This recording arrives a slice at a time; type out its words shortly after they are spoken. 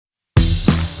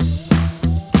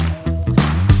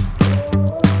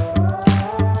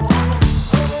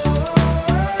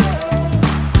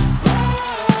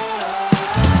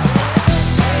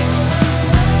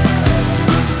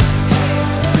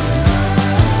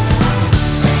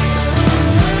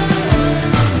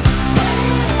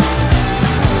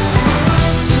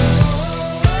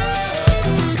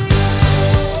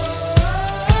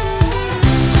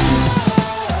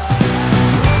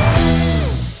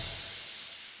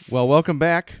Well, welcome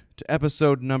back to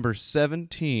episode number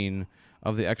 17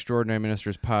 of the Extraordinary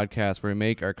Ministers podcast, where we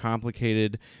make our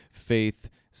complicated faith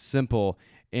simple.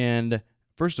 And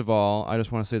first of all, I just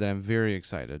want to say that I'm very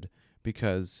excited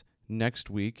because next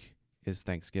week is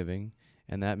Thanksgiving,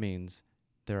 and that means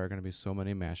there are going to be so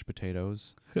many mashed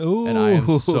potatoes. Ooh. And I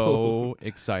am so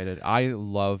excited. I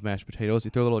love mashed potatoes.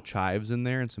 You throw little chives in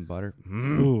there and some butter.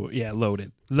 Ooh, yeah,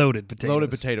 loaded potatoes. Loaded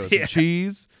potatoes Yeah. and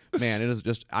cheese. Man, it is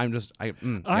just, I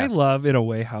yes. love, in a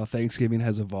way, how Thanksgiving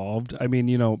has evolved. I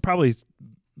mean, probably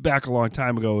back a long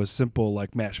time ago it was simple,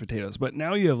 like mashed potatoes. But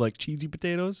now you have, like, cheesy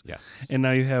potatoes. Yes. And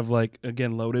now you have, like,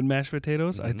 again, loaded mashed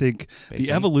potatoes. I think Bacon.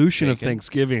 the evolution of Bacon.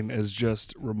 Thanksgiving is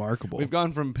just remarkable. We've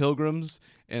gone from pilgrims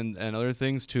and other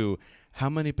things to how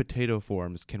many potato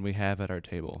forms can we have at our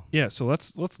table? Yeah, so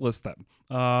let's list them.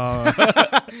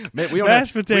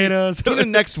 Mashed potatoes. Tune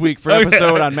in next week for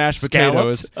episode on mashed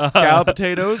potatoes. Scalloped. Scalloped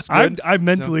potatoes. Good. I'm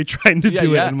mentally trying to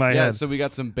do it in my head. So we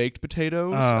got some baked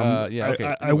potatoes. I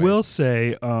Anyway. will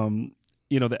say,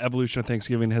 the evolution of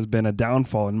Thanksgiving has been a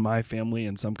downfall in my family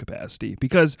in some capacity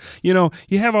because, you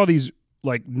have all these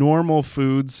like normal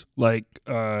foods like,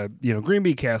 green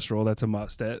bean casserole. That's a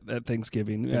must at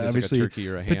Thanksgiving. There's Obviously, like a turkey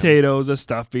or a ham. potatoes, a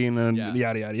stuffing, and Yeah.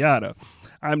 yada, yada, yada.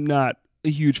 I'm not a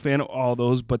huge fan of all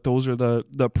those, but those are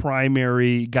the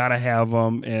primary, gotta have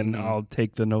them, and Mhm. I'll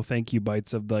take the no thank you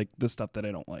bites of like the stuff that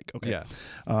I don't like. Okay. Yeah.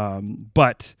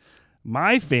 But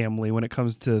my family, when it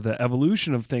comes to the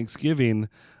evolution of Thanksgiving,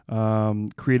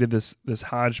 created this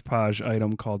hodgepodge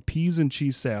item called peas and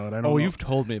cheese salad. I don't know. You've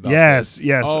told me about Yes, this.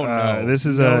 yes. Oh, no. This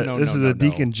is No. a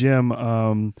Deacon Jim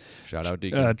Shout out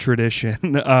Deacon.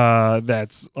 tradition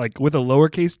that's like with a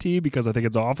lowercase t because I think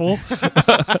it's awful.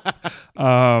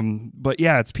 But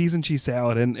yeah, it's peas and cheese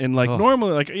salad, and like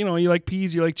normally, like you like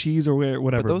peas, you like cheese or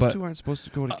whatever. But those two aren't supposed to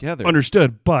go together.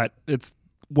 Understood, but it's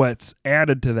what's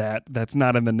added to that's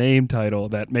not in the name title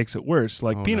that makes it worse,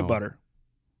 like peanut butter.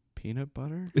 Peanut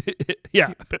butter?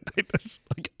 Yeah.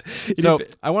 So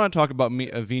I want to talk about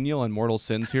venial and mortal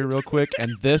sins here real quick,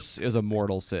 and this is a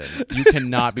mortal sin. You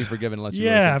cannot be forgiven unless you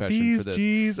go to confession peas, for this.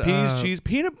 cheese, Cheese,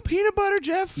 peanut butter,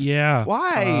 Jeff. Yeah.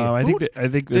 Why? I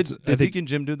think Did Deacon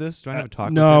Jim do this? Do I have a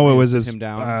talk? No, with him? it was Sit his. him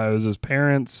down. It was his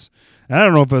parents. And I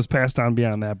don't know if it was passed on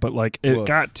beyond that, but like it Woof.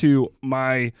 got to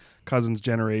my cousin's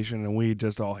generation, and we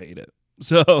just all hate it.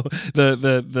 So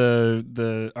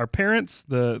our parents,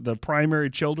 the primary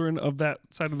children of that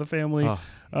side of the family,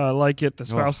 like it. The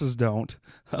spouses don't.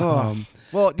 Well,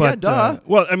 but yeah, duh.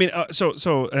 well, I mean,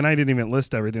 so, and I didn't even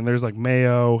list everything. There's like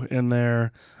mayo in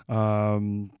there.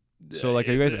 So, like,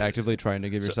 are you guys actively trying to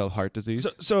give yourself heart disease?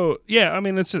 So yeah, I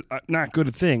mean, it's not good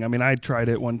a thing. I mean, I tried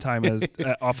it one time as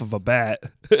off of a bet.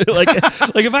 like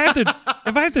if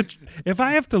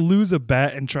I have to lose a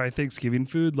bet and try Thanksgiving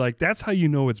food, like that's how you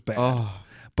know it's bad.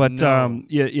 But no.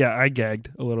 yeah, I gagged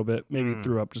a little bit, maybe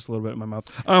threw up just a little bit in my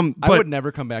mouth. I would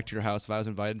never come back to your house if I was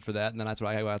invited for that, and then that's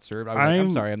why I got served.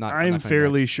 I'm sorry, I'm not. I'm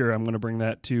fairly sure I'm going to bring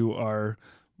that to our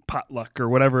potluck or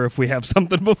whatever if we have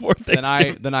something before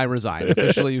Thanksgiving. Then I resign.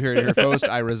 Officially, you heard it here first.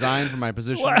 I resign from my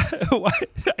position. Why?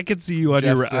 I can see you on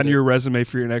your resume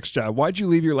for your next job. Why'd you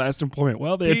leave your last employment?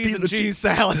 Well, they had peas and cheese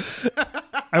salad.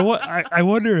 I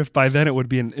wonder if by then it would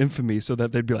be an infamy, so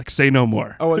that they'd be like, "Say no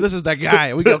more." Oh, this is that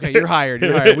guy. Okay, you're hired.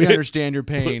 You're hired. We understand your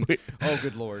pain. Oh,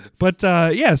 good Lord. But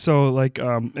yeah, so like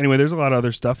anyway, there's a lot of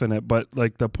other stuff in it, but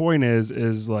like the point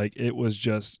is like it was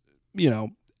just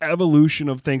evolution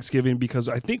of Thanksgiving, because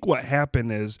I think what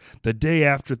happened is the day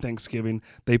after Thanksgiving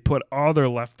they put all their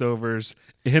leftovers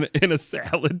in a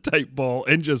salad type bowl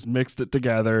and just mixed it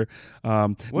together.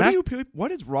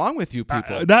 What is wrong with you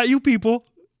people? Not you people.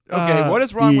 Okay, what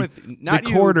is wrong with not the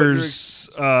you, quarters?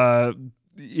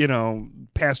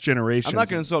 Past generations. I'm not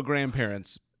going to insult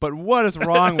grandparents, but what is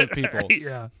wrong with people?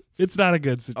 Yeah, it's not a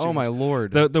good situation. Oh my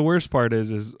Lord. The worst part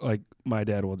is like my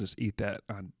dad will just eat that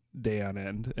on day on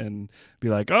end and be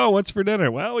like, "Oh, what's for dinner?"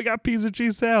 Well, we got peas and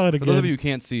cheese salad again. For those of you who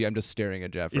can't see, I'm just staring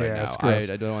at Jeff right now. It's gross.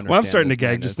 I don't understand. Well, I'm starting to this gag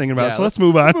madness. just thinking about it. So let's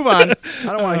move on. Let's move on. I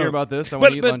don't want to hear about this. I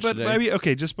want to eat lunch today. But maybe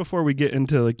okay. Just before we get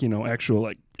into like actual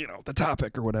like the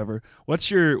topic or whatever, what's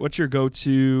your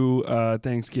go-to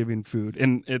Thanksgiving food?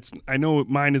 And I know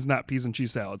mine is not peas and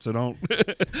cheese salad, so don't.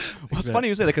 Well, it's funny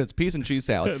you say that because it's peas and cheese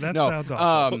salad. That sounds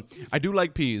awful. I do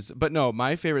like peas, but no,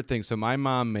 my favorite thing. So my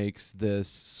mom makes this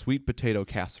sweet potato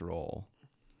casserole.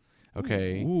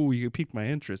 Okay. Ooh, you piqued my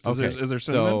interest. Okay. Is there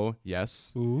cinnamon? So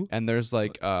yes. Ooh. And there's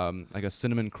like a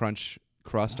cinnamon crunch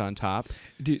crust on top.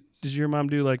 Does your mom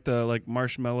do like the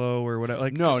marshmallow or whatever?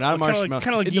 Like no, not marshmallow.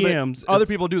 Kind of like yams. Other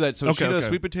people do that. So Okay, she does okay.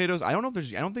 sweet potatoes. I don't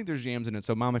think there's yams in it.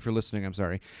 So mom, if you're listening, I'm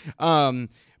sorry.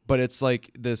 but it's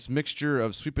like this mixture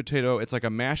of sweet potato. It's like a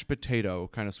mashed potato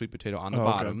kind of sweet potato on the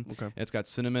bottom. Okay. It's got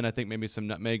cinnamon, I think maybe some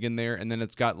nutmeg in there, and then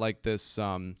it's got like this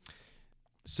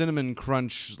cinnamon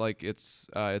crunch. Like it's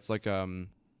like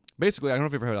basically, I don't know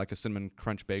if you've ever had like a cinnamon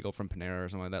crunch bagel from Panera or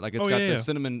something like that. Like it's got the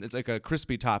cinnamon. It's like a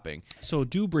crispy topping. So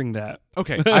do bring that.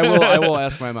 Okay, I will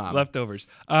ask my mom. Leftovers.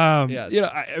 Yes.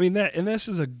 I mean that, and this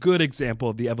is a good example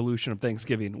of the evolution of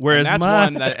Thanksgiving. Whereas and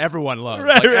that's one that everyone loves.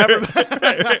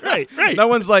 Right. No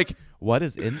one's like, what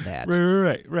is in that?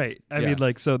 Right. I mean,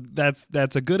 like, so that's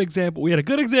a good example. We had a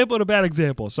good example and a bad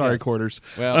example. Sorry, Quarters.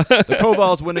 Well, the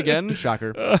Kovals win again.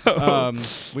 Shocker.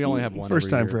 We only have one.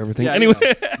 First time year. for everything. Yeah,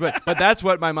 anyway, but that's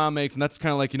what my mom makes, and that's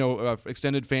kind of like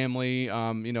extended family.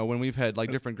 When we've had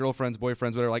like different girlfriends,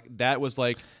 boyfriends, whatever. Like that was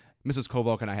like, Mrs.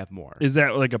 Koval, can I have more? Is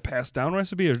that like a passed down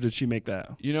recipe, or did she make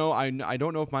that? I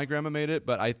don't know if my grandma made it,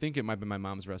 but I think it might be my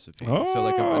mom's recipe. Oh, so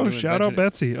like a new shout out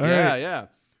Betsy. All right. right. Yeah.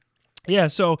 Yeah,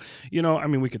 so, I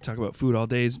mean, we could talk about food all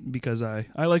days because I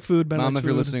like food. Ben Mom, likes if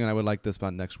you're food. listening and I would like this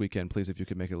on next weekend, please, if you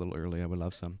could make it a little early, I would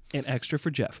love some. And extra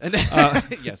for Jeff. And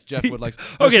yes, Jeff would like.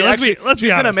 Okay, let's be She's honest.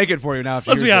 gonna make it for you now.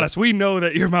 Let's be honest. We know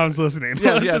that your mom's listening.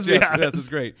 Yes, it's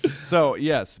great. So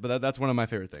yes, but that's one of my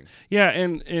favorite things. Yeah,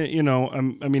 and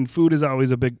I mean, food is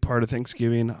always a big part of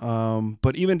Thanksgiving.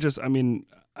 But even just, I mean,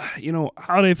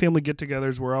 holiday family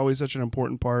get-togethers were always such an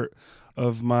important part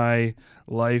of my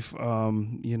life.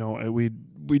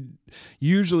 We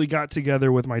usually got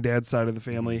together with my dad's side of the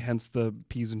family, hence the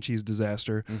peas and cheese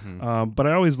disaster. Mm-hmm. But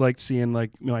I always liked seeing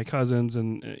like my cousins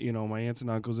and my aunts and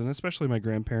uncles, and especially my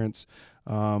grandparents.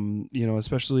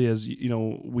 Especially as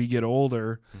we get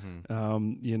older,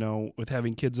 with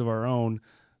having kids of our own,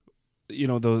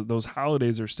 those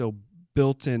holidays are still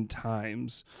built-in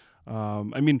times.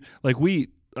 I mean,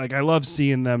 I love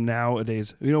seeing them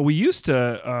nowadays. We used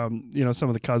to, some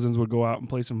of the cousins would go out and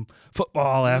play some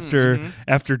football after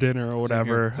dinner or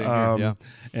whatever. Same here, yeah.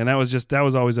 And that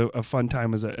was always a fun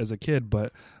time as a kid.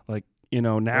 But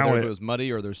now whether it was muddy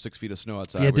or there's 6 feet of snow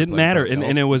outside. Yeah, it didn't matter,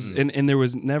 and it was and there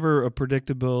was never a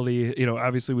predictability.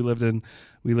 Obviously we live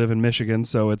in Michigan,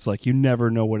 so it's like you never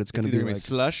know what it's going to be like.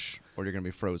 Slush or you're going to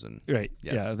be frozen. Right.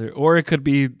 Yes. Yeah. Or it could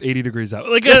be 80 degrees out.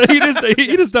 Like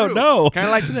you just don't know. Kind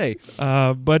of like today.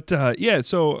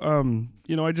 So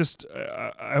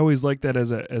I always liked that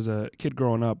as a kid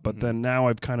growing up, but then now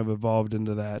I've kind of evolved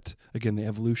into that again, the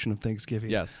evolution of Thanksgiving.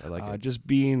 Yes, I like it. Just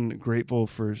being grateful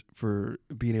for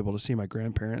being able to see my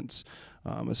grandparents,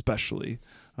 especially,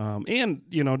 and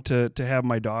to have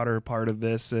my daughter part of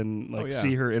this and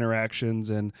see her interactions.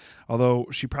 And although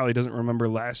she probably doesn't remember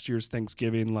last year's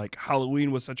Thanksgiving, like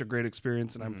Halloween was such a great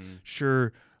experience, and I'm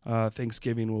sure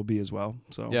Thanksgiving will be as well.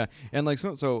 So yeah, and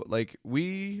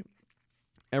we.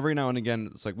 Every now and again,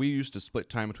 it's like we used to split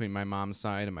time between my mom's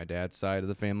side and my dad's side of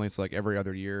the family. So like every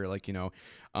other year, we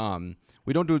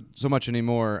don't do it so much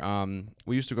anymore.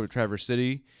 We used to go to Traverse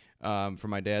City for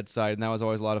my dad's side, and that was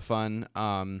always a lot of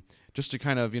fun. Just to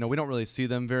kind of, we don't really see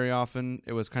them very often.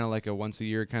 It was kind of like a once a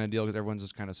year kind of deal because everyone's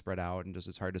just kind of spread out and just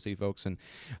it's hard to see folks. And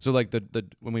so like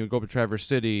when we would go to Traverse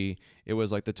City, it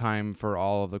was like the time for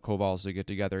all of the Kovals to get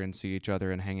together and see each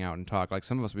other and hang out and talk. Like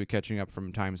some of us would be catching up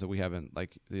from times that we haven't,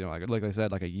 like I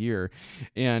said, like a year.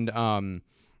 And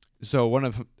so one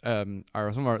of some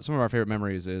of our favorite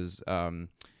memories is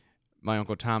my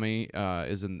Uncle Tommy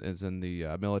is in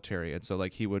the military, and so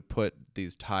like he would put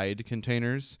these Tide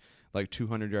containers like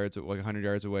 200 yards, like 100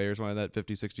 yards away or something like that,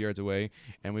 50, 60 yards away,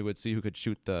 and we would see who could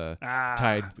shoot the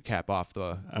Tide cap off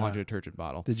the laundry detergent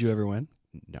bottle. Did you ever win?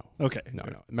 No. Okay. No.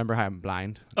 Remember how I'm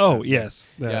blind? Oh, yes.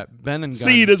 Yeah, Ben and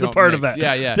seed is a part of that.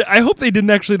 Yeah. I hope they didn't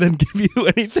actually then give you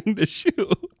anything to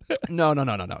shoot. No.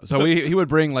 So he would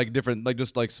bring like different, like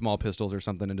just like small pistols or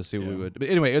something, and to see what we would. But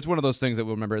anyway, it's one of those things that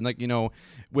we'll remember. And like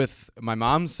with my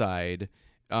mom's side,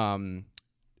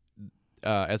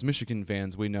 as Michigan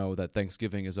fans, we know that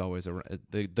Thanksgiving is always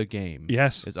the game.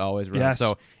 Yes, is always around. Yes.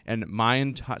 So and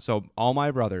so all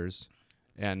my brothers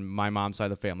and my mom's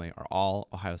side of the family are all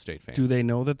Ohio State fans. Do they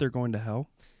know that they're going to hell?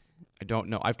 I don't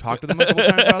know. I've talked to them a couple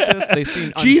times about this. They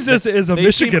seem Jesus is a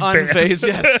Michigan fan. Unfazed.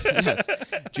 Yes.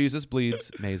 Jesus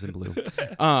bleeds maize and blue.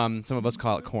 Some of us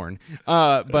call it corn.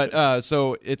 But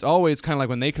so it's always kind of like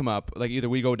when they come up, like either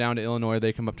we go down to Illinois,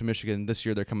 they come up to Michigan. This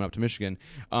year they're coming up to Michigan,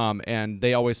 and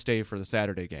they always stay for the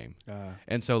Saturday game.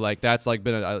 And so like that's like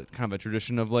been a kind of a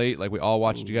tradition of late. Like we all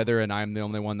watch together, and I'm the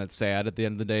only one that's sad at the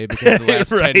end of the day because the last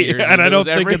 10 years. And I don't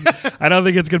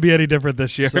think it's gonna be any different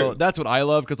this year. So that's what I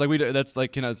love because like that's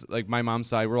like it's like my mom's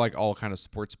side, we're like all kind of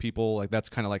sports people. Like that's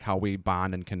kind of like how we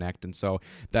bond and connect. And so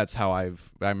that's how I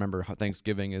remember how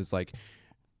Thanksgiving is like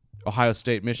Ohio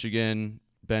State, Michigan,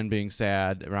 Ben being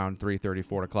sad around 3:30,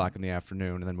 4 o'clock in the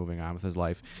afternoon, and then moving on with his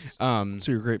life. So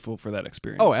you're grateful for that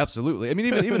experience. Oh, absolutely. I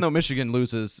mean, even though Michigan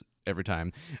loses every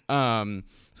time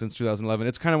since 2011,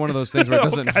 it's kind of one of those things where it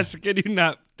doesn't. Oh gosh, can you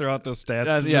not throw out those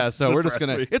stats? Yeah, so we're just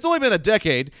gonna. It's only been a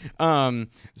decade. But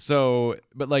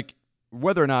like,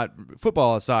 whether or not,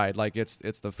 football aside, like it's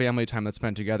the family time that's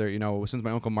spent together. You know, since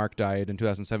my Uncle Mark died in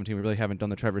 2017, we really haven't done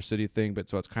the Traverse City thing, but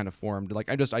so it's kind of formed. Like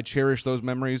I cherish those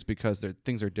memories because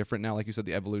things are different now. Like you said,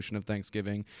 the evolution of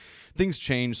Thanksgiving, things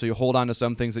change, so you hold on to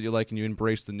some things that you like and you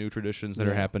embrace the new traditions that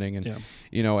are happening. And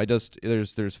you know,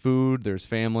 there's food, there's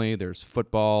family, there's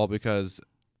football, because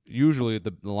usually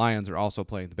the Lions are also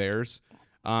playing the Bears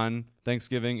on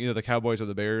Thanksgiving, either the Cowboys or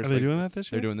the Bears. Are they doing that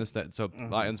this year? They're doing this. So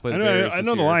Lions play the Bears. I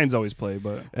know the Lions always play,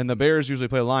 but and the Bears usually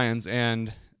play the Lions,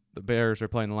 and the Bears are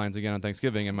playing the Lions again on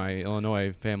Thanksgiving, and my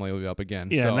Illinois family will be up again.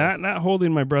 Yeah, so, not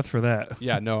holding my breath for that.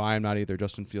 Yeah, no, I am not either.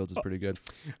 Justin Fields is pretty good,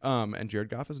 and Jared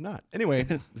Goff is not. Anyway,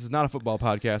 this is not a football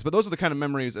podcast, but those are the kind of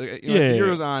memories. As the year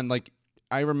goes on, like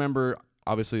I remember,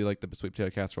 obviously, like the sweet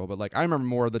potato casserole, but like I remember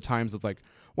more of the times of like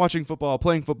watching football,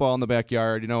 playing football in the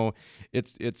backyard. You know,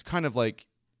 it's kind of like,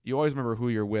 you always remember who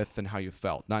you're with and how you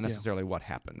felt, not necessarily what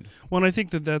happened. Well, and I think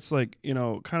that's like, you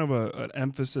know, kind of an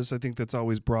emphasis I think that's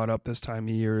always brought up this time of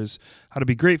year is how to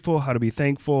be grateful, how to be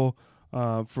thankful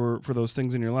for those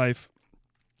things in your life.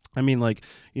 I mean, like,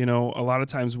 you know, a lot of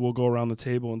times we'll go around the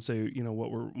table and say, you know,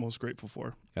 what we're most grateful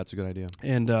for. That's a good idea.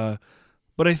 And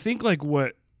but I think like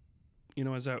what, you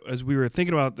know, as we were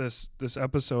thinking about this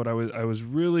episode, I was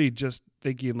really just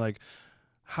thinking like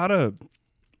how to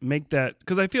make that,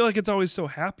 because I feel like it's always so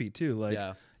happy too, like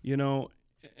you know,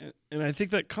 and I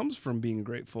think that comes from being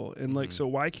grateful, and like so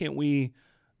why can't we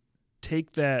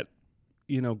take that,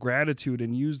 you know, gratitude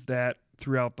and use that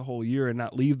throughout the whole year and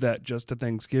not leave that just to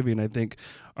Thanksgiving? I think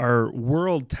our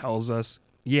world tells us,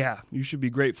 yeah, you should be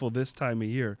grateful this time of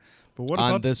year, but what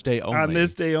about this day only? On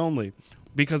this day only.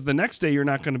 Because the next day you're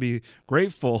not going to be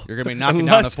grateful. You're going to be knocking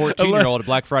down a 14-year-old at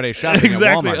Black Friday shopping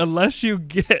exactly, at Walmart. Unless you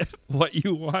get what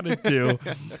you wanted to,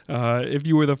 if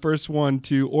you were the first one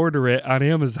to order it on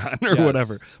Amazon or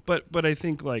whatever. But I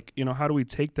think, like, you know, how do we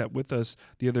take that with us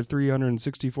the other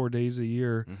 364 days a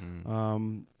year,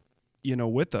 you know,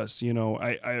 with us? You know,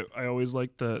 I always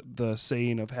like the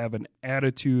saying of have an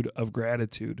attitude of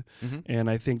gratitude. And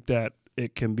I think that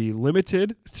it can be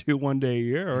limited to one day a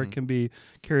year, or it can be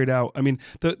carried out. I mean,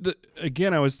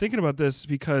 again, I was thinking about this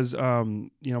because, you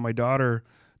know, my daughter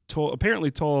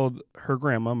apparently told her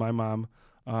grandma, my mom,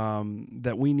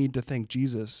 that we need to thank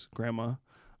Jesus, Grandma.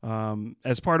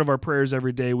 As part of our prayers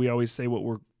every day, we always say what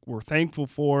we're thankful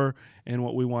for and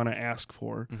what we want to ask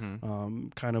for.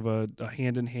 Kind of a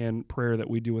hand-in-hand prayer that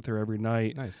we do with her every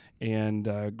night. Nice.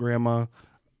 And Grandma,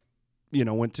 you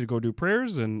know, went to go do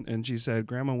prayers, and she said,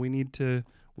 Grandma, we need to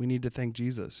thank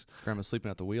Jesus. Grandma's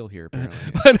sleeping at the wheel here, apparently.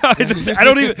 I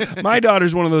don't even, my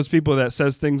daughter's one of those people that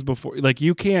says things before, like,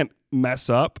 you can't mess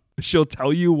up. She'll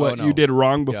tell you what you did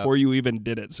wrong before you even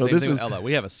did it. So Same this thing is with Ella.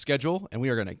 We have a schedule and we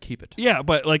are going to keep it. Yeah,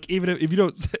 but like, even if you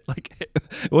don't say, like,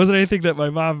 it wasn't anything that my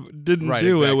mom didn't do.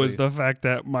 Exactly. It was the fact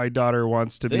that my daughter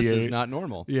wants to this be is not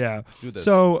normal. Yeah. Do this.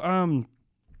 So,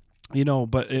 you know,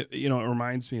 but it, you know, it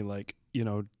reminds me, like, you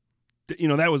know,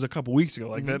 that was a couple weeks ago.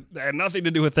 Like that had nothing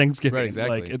to do with Thanksgiving. Right,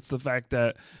 exactly. Like, it's the fact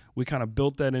that we kind of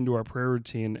built that into our prayer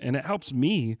routine, and it helps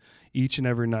me each and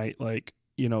every night. Like,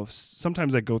 you know,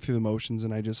 sometimes I go through the motions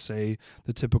and I just say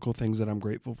the typical things that I'm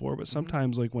grateful for. But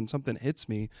sometimes, like, when something hits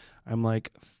me, I'm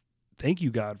like, thank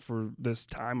you, God, for this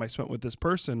time I spent with this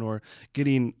person, or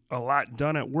getting a lot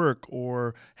done at work,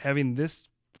 or having this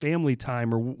family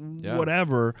time, or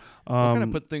whatever.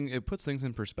 It puts things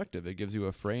in perspective. It gives you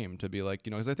a frame to be like,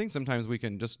 you know, because I think sometimes we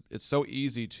can just, it's so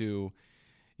easy to,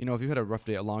 you know, if you had a rough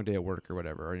day, a long day at work or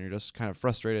whatever, and you're just kind of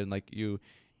frustrated, and like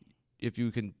if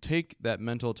you can take that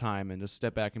mental time and just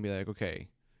step back and be like, okay,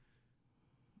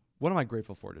 what am I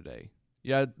grateful for today?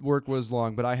 Yeah, work was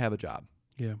long, but I have a job.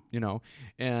 Yeah. You know,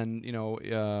 and, you know,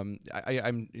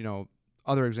 I'm, you know,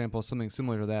 other examples, something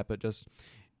similar to that, but just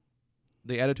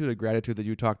the attitude of gratitude that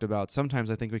you talked about. Sometimes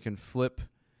I think we can flip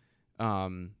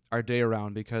our day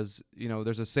around, because, you know,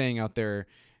 there's a saying out there,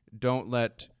 don't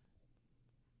let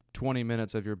 20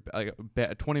 minutes of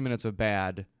 20 minutes of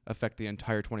bad affect the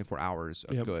entire 24 hours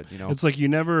of good. You know, it's like you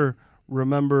never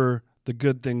remember the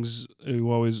good things.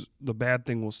 The bad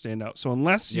thing will stand out. So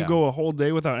unless you go a whole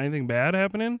day without anything bad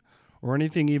happening, or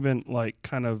anything even like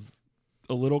kind of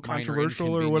a little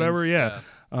controversial or whatever,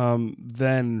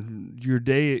 then your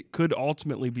day could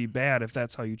ultimately be bad if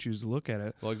that's how you choose to look at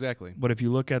it. Well, exactly. But if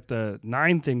you look at the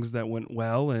 9 things that went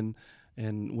well and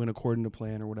went according to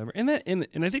plan or whatever, and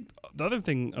I think the other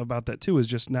thing about that too is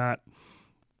just not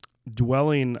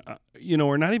dwelling,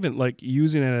 or not even like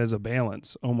using it as a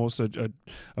balance, almost a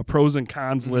pros and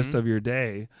cons list of your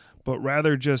day, but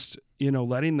rather just,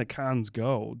 letting the cons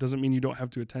go. Doesn't mean you don't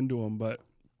have to attend to them, but,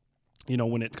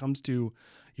 when it comes to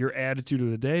your attitude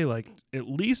of the day, like at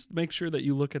least make sure that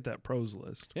you look at that pros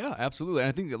list. Yeah, absolutely. And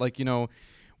I think that, like,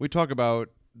 we talk about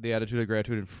the attitude of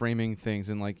gratitude and framing things,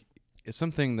 and like it's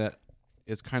something that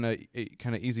is kind of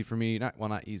easy for me.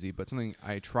 Not easy, but something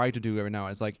I try to do every now and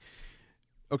then. It's like,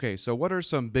 okay, so what are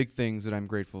some big things that I'm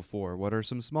grateful for? What are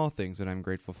some small things that I'm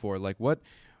grateful for? Like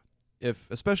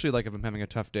especially like if I'm having a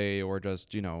tough day, or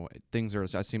just, things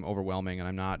I seem overwhelming and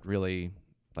I'm not really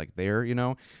like there,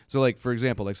 So like, for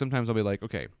example, like sometimes I'll be like,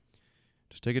 okay,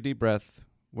 just take a deep breath.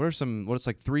 What's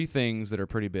like 3 things that are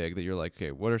pretty big that you're like,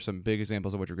 okay, what are some big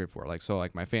examples of what you're grateful for? Like, so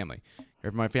like my family.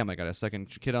 If my family, I got a second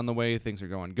kid on the way, things are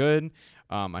going good.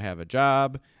 I have a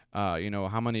job.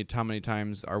 How many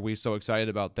times are we so excited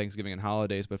about Thanksgiving and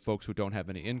holidays, but folks who don't have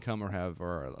any income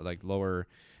or like lower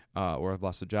or have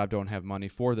lost a job don't have money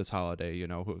for this holiday,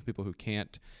 people who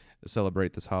can't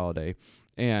celebrate this holiday.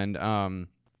 And,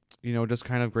 just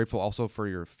kind of grateful also for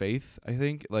your faith, I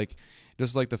think. Like,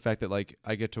 just like the fact that like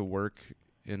I get to work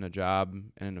in a job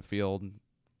and in a field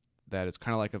that is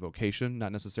kind of like a vocation,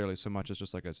 not necessarily so much as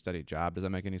just like a steady job. Does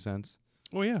that make any sense?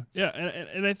 Well, yeah. Yeah.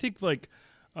 And I think like,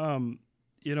 when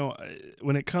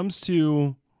it comes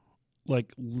to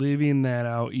like living that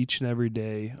out each and every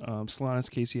day,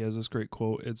 Solanus Casey has this great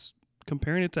quote. It's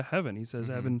comparing it to heaven. He says,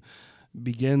 heaven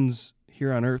begins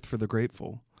here on earth for the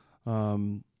grateful.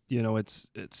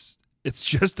 It's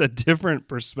just a different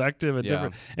perspective,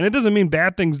 different, and it doesn't mean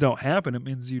bad things don't happen. It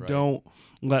means you don't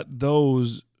let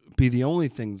those be the only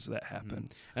things that happen.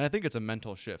 And I think it's a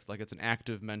mental shift. Like, it's an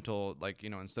active mental, like,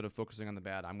 instead of focusing on the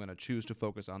bad, I'm going to choose to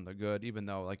focus on the good, even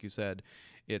though, like you said,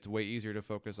 it's way easier to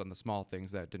focus on the small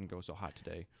things that didn't go so hot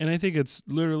today. And I think it's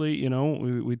literally,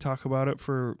 we talk about it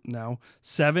for now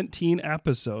 17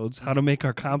 episodes, how to make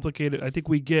our complicated. I think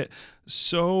we get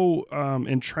so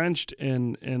entrenched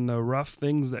in the rough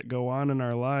things that go on in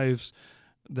our lives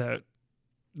that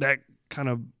kind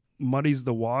of muddies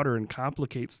the water and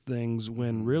complicates things,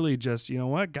 when really just,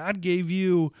 God gave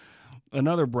you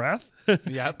another breath.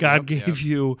 God gave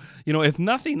you, if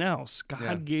nothing else,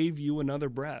 God gave you another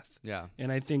breath. Yeah.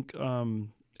 And I think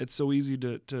it's so easy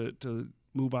to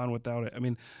move on without it. I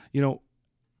mean, the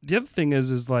other thing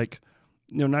is like,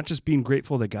 not just being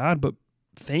grateful to God, but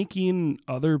thanking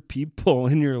other people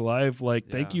in your life. Like,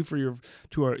 thank you for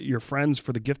your friends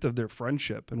for the gift of their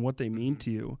friendship and what they mean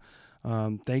to you.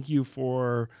 Thank you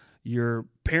for your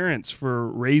parents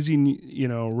for raising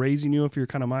you if you're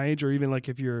kind of my age, or even like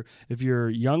if you're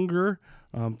younger,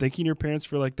 thanking your parents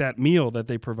for like that meal that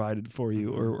they provided for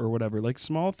you, or whatever. Like,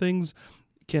 small things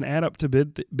can add up to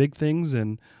big things,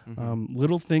 and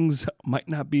little things might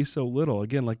not be so little.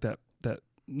 Again, like that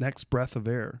next breath of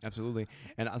air. Absolutely.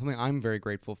 And something I'm very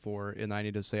grateful for, and I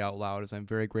need to say out loud, is I'm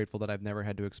very grateful that I've never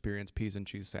had to experience peas and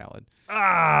cheese salad. So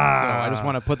I just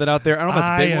want to put that out there. I don't know if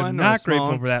that's a big one. I am not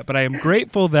grateful for that, but I am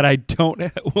grateful that I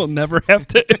will never have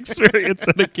to experience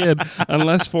it again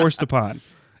unless forced upon.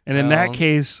 And in that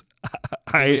case,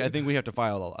 I think we have to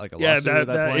file a lawsuit at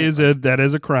that point. That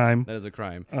is a crime. That is a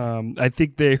crime. I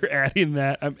think they're adding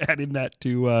that. I'm adding that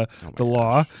to the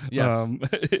law. Yes.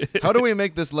 How do we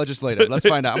make this legislative? Let's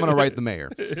find out. I'm going to write the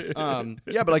mayor.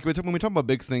 But like when we talk about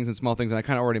big things and small things, and I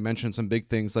kind of already mentioned some big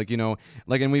things, like,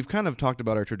 and we've kind of talked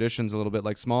about our traditions a little bit,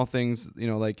 like small things,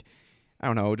 like, I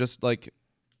don't know, just like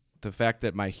the fact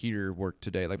that my heater worked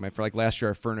today, like last year,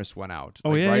 our furnace went out.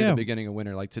 At the beginning of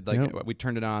winter, we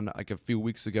turned it on like a few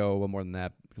weeks ago, well, more than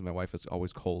that, because my wife is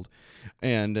always cold.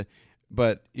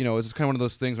 But it's kind of one of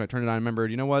those things when I turned it on, I remembered,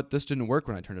 you know what, this didn't work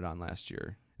when I turned it on last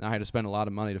year. And I had to spend a lot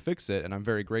of money to fix it, and I'm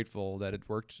very grateful that it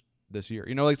worked this year.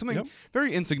 Like something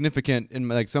very insignificant in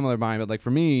like some other mind, but like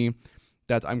for me,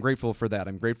 I'm grateful for that.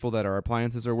 I'm grateful that our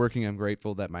appliances are working. I'm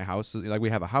grateful that my house is, like, we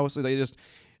have a house.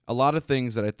 A lot of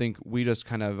things that I think we just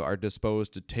kind of are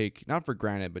disposed to take, not for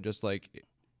granted, but just like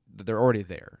they're already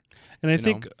there. And I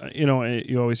think,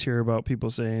 you always hear about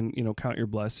people saying, count your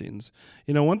blessings.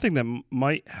 One thing that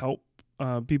might help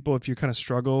people if you kind of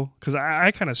struggle, because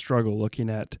I kind of struggle looking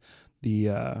at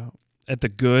the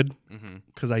good,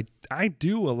 because I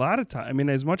do a lot of time. I mean,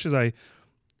 as much as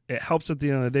it helps at the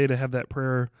end of the day to have that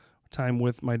prayer time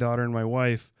with my daughter and my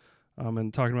wife,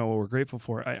 and talking about what we're grateful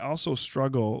for, I also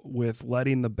struggle with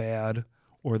letting the bad,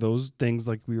 or those things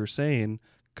like we were saying,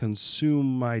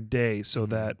 consume my day, so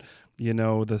that,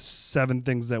 the 7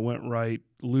 things that went right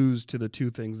lose to the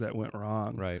 2 things that went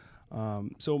wrong. Right.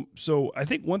 So I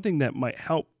think one thing that might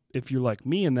help, if you're like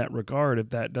me in that regard,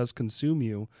 if that does consume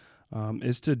you,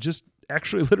 is to just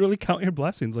actually literally count your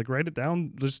blessings. Like write it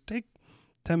down. Just take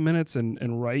 10 minutes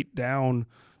and write down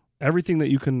everything that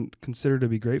you can consider to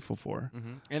be grateful for.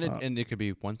 And it could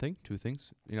be one thing, two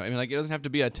things. You know, I mean, like it doesn't have to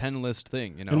be a 10 list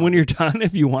thing. You know, and when you're done,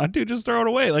 if you want to, just throw it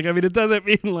away. Like, I mean, it doesn't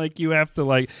mean like you have to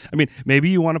like. I mean,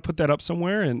 maybe you want to put that up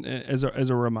somewhere and as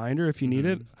a reminder if you need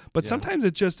it. But sometimes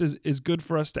it just is good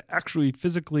for us to actually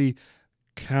physically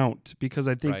count, because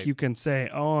I think you can say,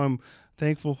 "Oh, I'm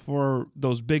thankful for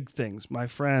those big things, my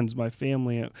friends, my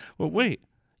family." Well, wait,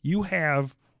 you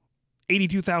have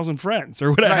 82,000 friends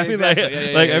or whatever. Right,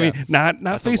 exactly. I mean, not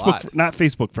That's not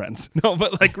Facebook friends. No,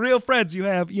 but like real friends. You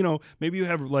have, you know, maybe you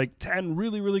have like 10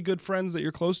 really, really good friends that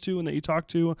you're close to and that you talk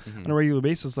to on a regular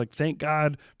basis. Like, thank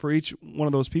God for each one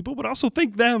of those people, but also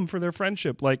thank them for their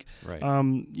friendship. Like,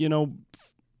 you know,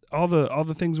 all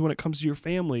the things when it comes to your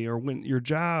family or when your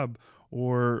job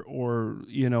or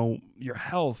you know, your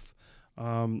health.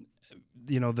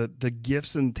 You know, the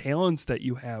gifts and talents that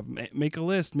you have. Make a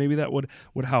list. Maybe that would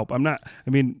help. I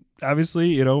mean, obviously,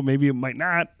 you know, maybe it might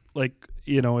not, like,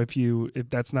 you know, if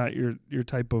that's not your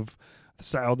type of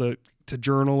style to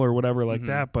journal or whatever like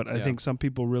that. But I think some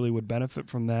people really would benefit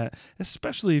from that,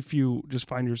 especially if you just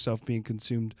find yourself being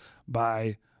consumed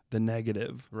by the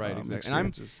negative exactly.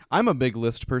 And I'm a big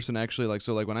list person, actually. Like,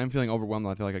 so like when I'm feeling overwhelmed,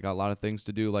 I feel like I got a lot of things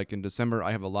to do. Like in December,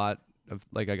 I have a lot of,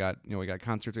 like, I got, you know, we got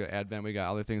concerts, we got Advent, we got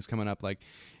other things coming up. Like,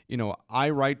 you know,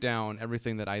 I write down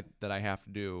everything that I have to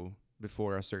do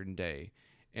before a certain day.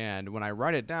 And when I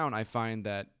write it down, I find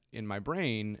that in my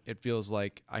brain, it feels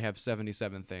like I have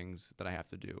 77 things that I have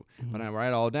to do. When I write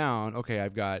it all down, okay,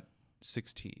 I've got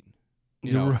 16.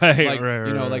 You know,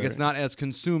 like it's not as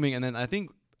consuming. And then I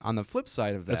think on the flip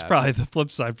side of that, that's probably the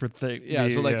flip side for things. Yeah.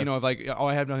 So like, you know, if like, oh,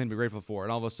 I have nothing to be grateful for,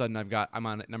 and all of a sudden I'm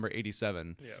on number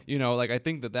 87. Yeah. You know, like I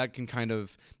think that can kind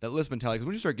of, that list mentality, because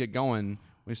when you start when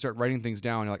you start writing things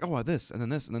down, you're like, oh, this,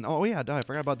 and then oh yeah, I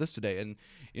forgot about this today. And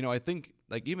you know, I think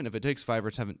like even if it takes 5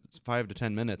 to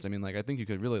 10 minutes, I mean, like I think you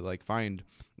could really like find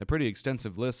a pretty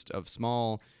extensive list of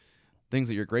small things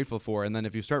that you're grateful for. And then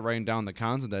if you start writing down the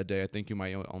cons of that day, I think you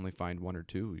might only find one or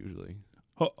two usually.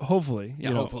 Hopefully,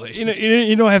 yeah, hopefully.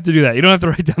 You don't have to do that. You don't have to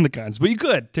write down the cons, but you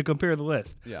could to compare the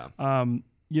list. Yeah.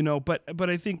 You know, but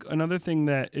I think another thing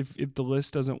that if the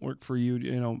list doesn't work for you,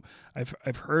 you know,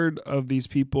 I've heard of these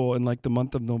people in like the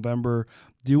month of November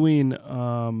doing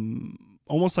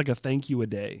almost like a thank you a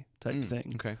day type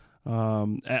thing. Okay.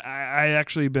 I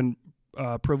actually been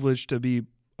privileged to be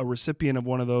a recipient of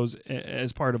one of those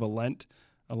as part of a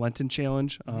Lenten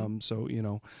challenge. So, you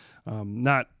know,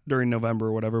 not during November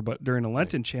or whatever, but during a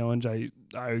Lenten challenge,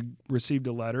 I received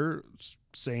a letter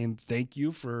saying thank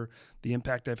you for the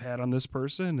impact I've had on this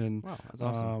person. And wow, that's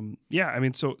awesome. Yeah, I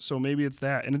mean, so maybe it's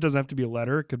that, and it doesn't have to be a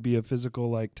letter. It could be a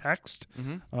physical like text,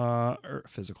 or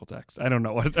physical text. I don't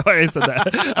know why I said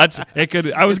that. It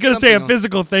could. I was going to say a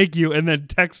physical thank you, and then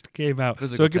text came out.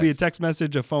 So it could be a text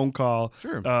message, a phone call,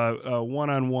 a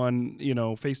one-on-one, you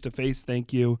know, face-to-face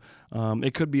thank you.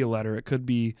 It could be a letter. It could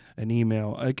be an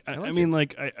email. I mean,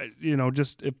 you know,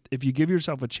 just if you give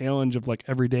yourself a challenge of like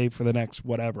every day for the next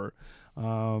whatever.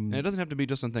 And it doesn't have to be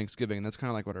just on Thanksgiving. That's kind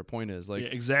of like what our point is. Like,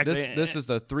 exactly. This is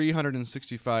the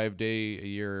 365 day a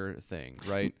year thing,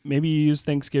 right? Maybe you use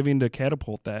Thanksgiving to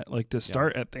catapult that, like to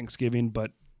start at Thanksgiving,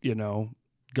 but you know,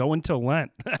 go until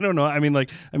Lent. I don't know. I mean,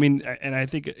 and I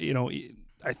think, you know,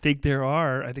 I think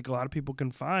a lot of people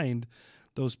can find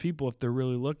those people if they're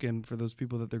really looking for those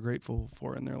people that they're grateful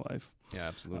for in their life. Yeah,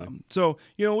 absolutely. So,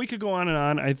 you know, we could go on and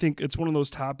on. I think it's one of those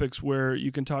topics where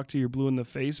you can talk to your blue in the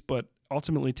face, but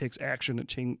ultimately takes action.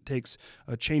 It takes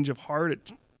a change of heart.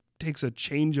 It takes a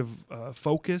change of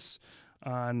focus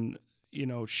on, you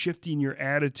know, shifting your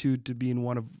attitude to being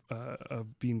one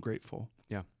of being grateful.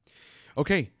 Yeah.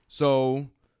 Okay. So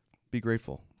be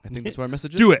grateful. I think that's what our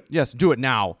message is. Do it. Yes. Do it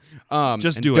now.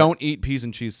 Just do it. Don't eat peas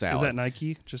and cheese salad. Is that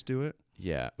Nike? Just do it.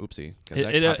 Yeah. Oopsie.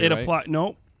 It applies.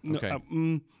 No.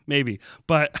 Okay. Maybe,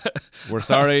 but we're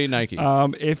sorry, Nike.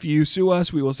 If you sue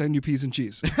us, we will send you peas and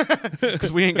cheese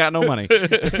because we ain't got no money.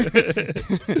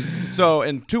 So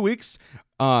in 2 weeks,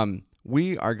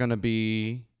 we are gonna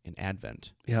be in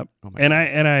Advent. Yep. Oh my God.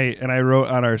 I wrote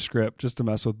on our script just to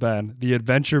mess with Ben. The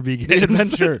adventure begins. The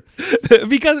adventure,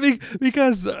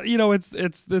 because you know it's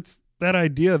that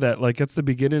idea that like it's the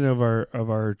beginning of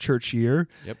our church year.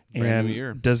 Yep. And new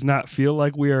year. Does not feel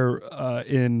like we are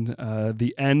in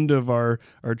the end of our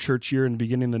church year and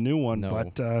beginning the new one. No.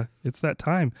 But it's that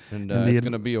time. And it's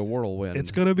going to be a whirlwind. It's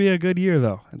going to be a good year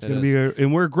though. It's going to be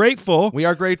and we're grateful. We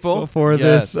are grateful for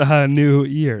this new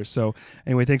year. So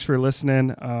anyway, thanks for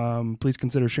listening. Please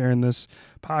consider sharing this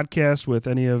podcast with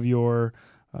any of your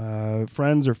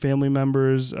friends or family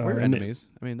members. Or enemies.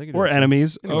 I mean, they can do Or it too.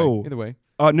 enemies. Either way.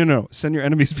 No. Send your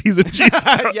enemies pizza and cheese.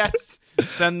 Yes.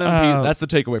 Send them. That's the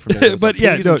takeaway from this. But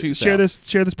yeah, Peas no, and cheese share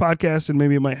salad. this podcast, and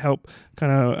maybe it might help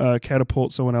kind of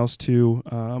catapult someone else to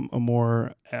a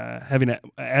more having an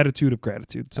attitude of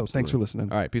gratitude. So thanks for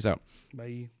listening. All right. Peace out.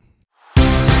 Bye.